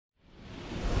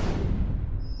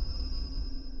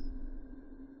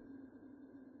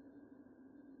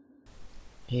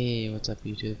Hey, what's up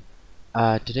YouTube?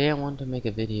 Today I want to make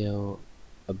a video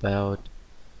about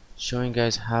showing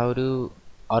guys how to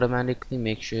automatically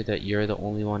make sure that you're the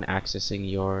only one accessing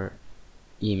your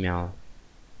email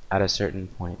at a certain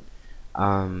point.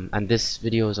 And this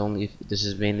video is this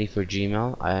is mainly for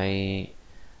Gmail.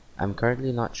 I'm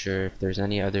currently not sure if there's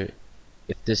any other,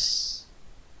 if this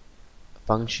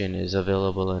function is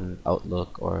available in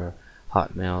Outlook or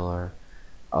Hotmail or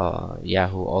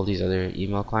Yahoo, all these other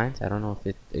email clients. I don't know if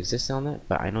it exists on it,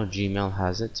 but I know Gmail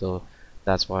has it, so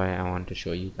that's why I want to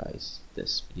show you guys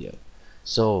this video.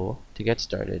 So to get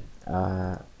started,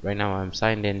 right now I'm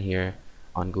signed in here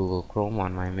on Google Chrome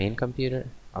on my main computer,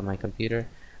 and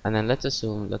then let's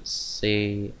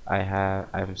say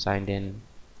I'm signed in.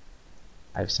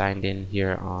 I've signed in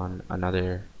here on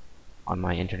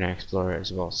my Internet Explorer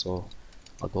as well. So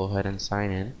I'll go ahead and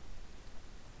sign in.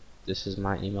 This is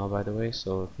my email, by the way,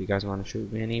 so if you guys want to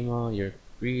shoot me an email, you're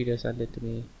free to send it to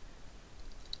me.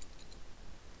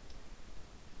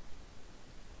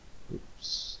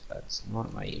 Oops, that's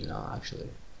not my email actually.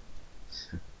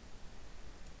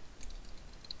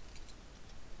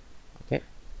 Okay,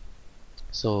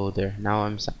 so there, now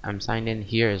I'm signed in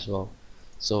here as well.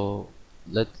 So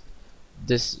let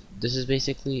this is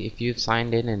basically if you've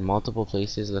signed in multiple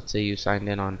places. Let's say you signed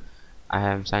in on, I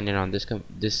am signed in on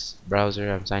this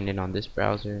browser, I'm signed in on this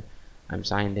browser, I'm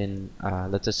signed in,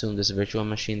 let's assume this virtual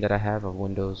machine that I have of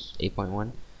Windows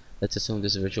 8.1. Let's assume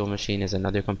this virtual machine is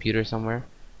another computer somewhere.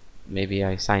 Maybe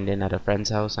I signed in at a friend's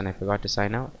house and I forgot to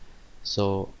sign out.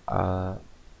 So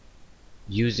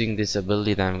using this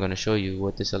ability that I'm going to show you,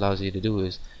 what this allows you to do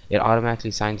is it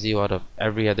automatically signs you out of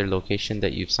every other location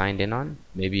that you've signed in on.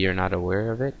 Maybe you're not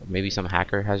aware of it, maybe some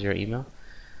hacker has your email.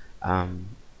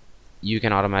 You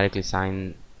can automatically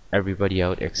sign everybody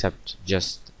out except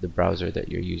just the browser that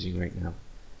you're using right now.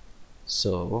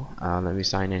 So let me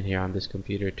sign in here on this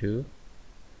computer too.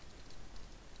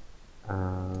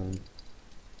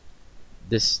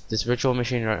 This virtual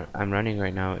machine I'm running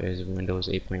right now is Windows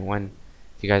 8.1.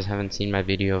 If you guys haven't seen my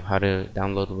video of how to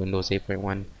download Windows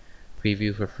 8.1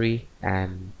 preview for free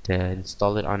and to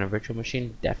install it on a virtual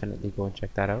machine, definitely go and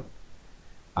check that out.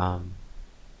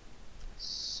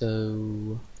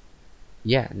 So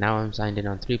yeah, now I'm signed in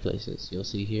on 3 places. You'll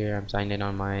see here I'm signed in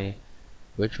on my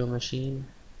virtual machine,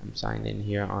 I'm signed in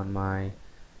here on my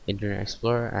Internet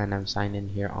Explorer, and I'm signed in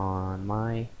here on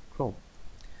my Chrome.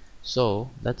 So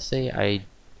let's say I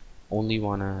only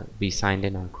want to be signed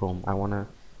in on Chrome. I want to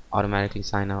automatically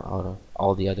sign out of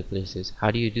all the other places.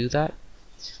 How do you do that?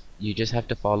 You just have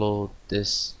to follow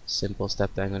this simple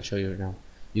step that I'm going to show you right now.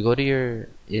 You go to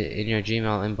in your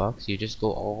Gmail inbox, you just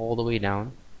go all the way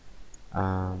down,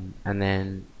 and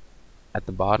then at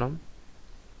the bottom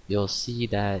you'll see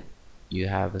that you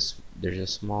have there's a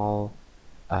small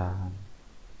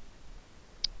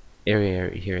area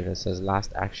here that says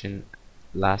last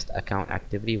account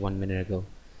activity 1 minute ago.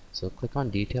 So click on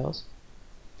details,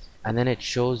 and then it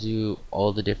shows you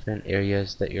all the different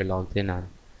areas that you're logged in on,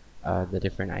 the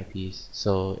different IPs.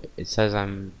 So it says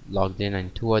I'm logged in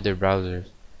on 2 other browsers.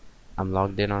 I'm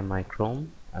logged in on my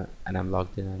Chrome, and I'm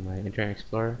logged in on my Internet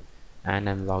Explorer, and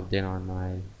I'm logged in on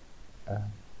my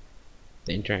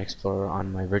the Internet Explorer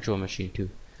on my virtual machine too.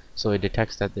 So it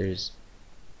detects that there's,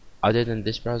 other than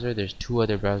this browser, there's 2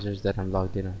 other browsers that I'm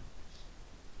logged in on.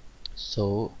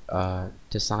 So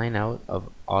to sign out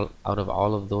of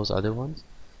all of those other ones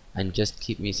and just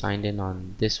keep me signed in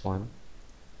on this one,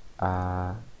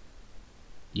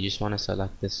 you just want to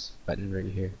select this button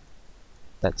right here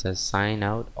that says sign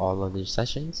out all other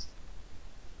sessions.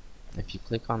 If you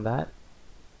click on that,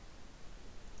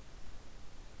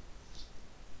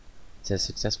 it says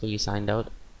successfully signed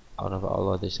out of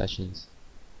all other sessions.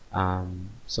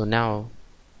 So now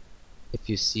if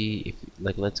you see,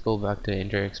 like, let's go back to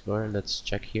Internet Explorer, let's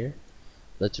check here,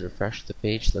 let's refresh the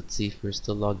page, let's see if we're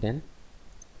still logged in.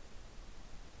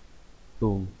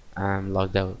 Boom, I'm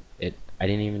logged out. I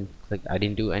didn't even click, I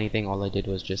didn't do anything, all I did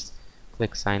was just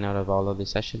click sign out of all of the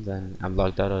sessions and I'm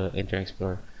logged out of Internet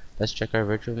Explorer. Let's check our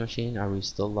virtual machine, are we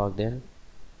still logged in?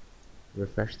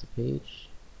 Refresh the page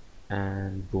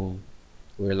and boom,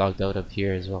 we're logged out of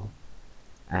here as well.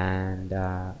 And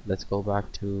let's go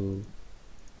back to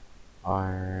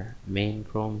our main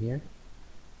Chrome here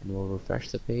and we'll refresh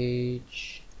the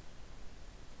page.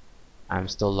 I'm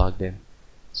still logged in.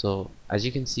 So as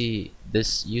you can see,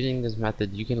 using this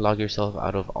method you can log yourself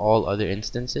out of all other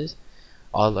instances,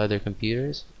 all other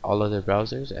computers, all other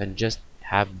browsers, and just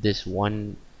have this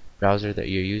one browser that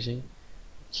you're using,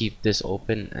 keep this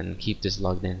open and keep this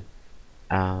logged in.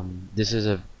 This is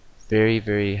a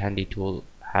very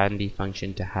handy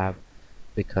function to have,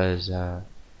 because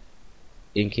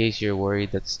in case you're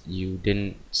worried that you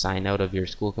didn't sign out of your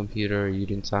school computer, or you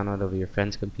didn't sign out of your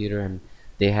friend's computer, and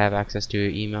they have access to your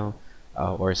email,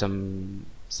 or some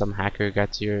hacker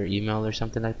got to your email or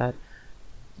something like that,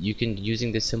 you can,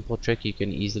 using this simple trick, you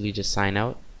can easily just sign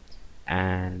out,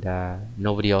 and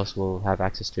nobody else will have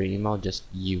access to your email, just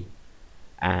you.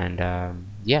 And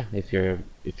yeah, if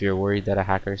you're worried that a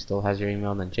hacker still has your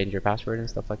email, then change your password and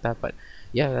stuff like that. But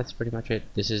yeah, that's pretty much it.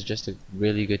 This is just a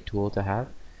really good tool to have,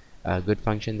 a good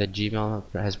function that Gmail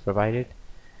has provided.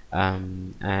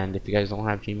 And if you guys don't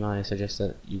have Gmail, I suggest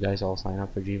that you guys all sign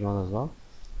up for Gmail as well.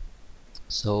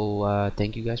 So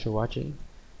thank you guys for watching.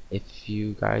 If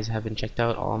you guys haven't checked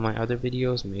out all my other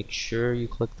videos, make sure you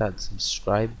click that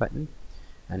subscribe button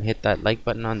and hit that like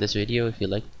button on this video if you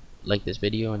like this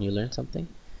video and you learned something.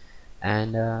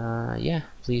 And yeah,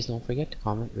 please don't forget to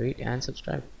comment, rate, and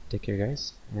subscribe. Take care,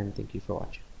 guys, and thank you for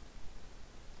watching.